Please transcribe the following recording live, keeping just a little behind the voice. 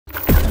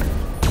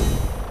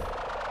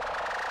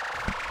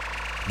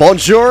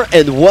Bonjour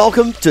and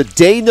welcome to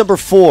day number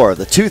 4 of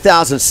the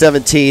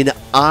 2017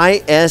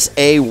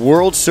 ISA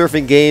World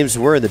Surfing Games.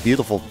 We're in the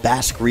beautiful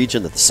Basque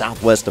region of the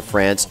southwest of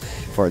France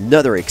for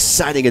another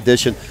exciting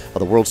edition of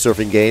the World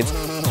Surfing Games.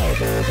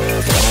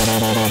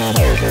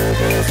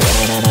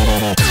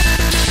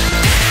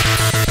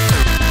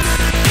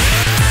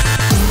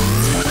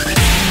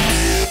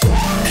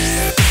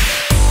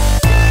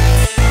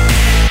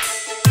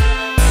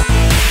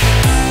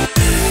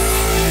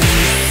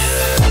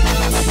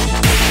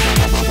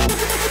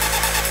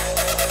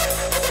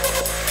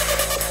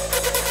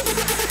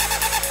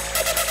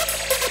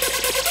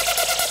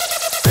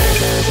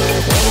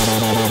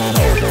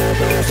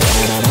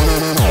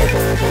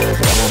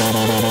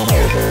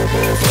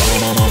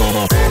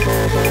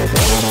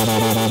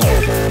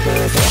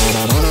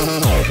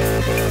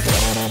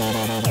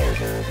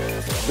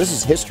 This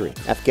is history.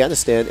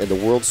 Afghanistan and the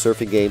World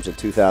Surfing Games in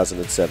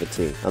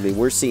 2017. I mean,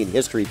 we're seeing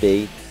history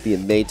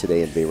being made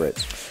today in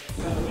Biarritz.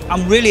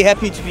 I'm really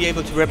happy to be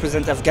able to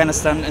represent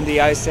Afghanistan in the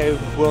ISA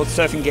World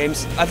Surfing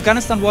Games.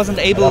 Afghanistan wasn't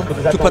able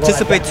to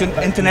participate in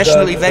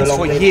international events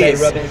for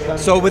years.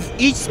 So with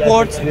each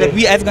sport that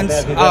we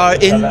Afghans are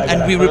in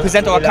and we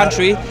represent our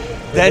country,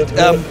 that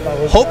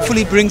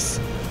hopefully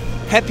brings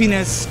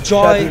happiness,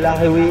 joy,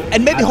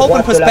 and maybe hope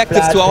and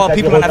perspectives to our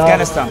people in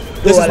Afghanistan.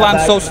 This is why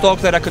I'm so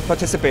stoked that I could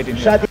participate in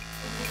here.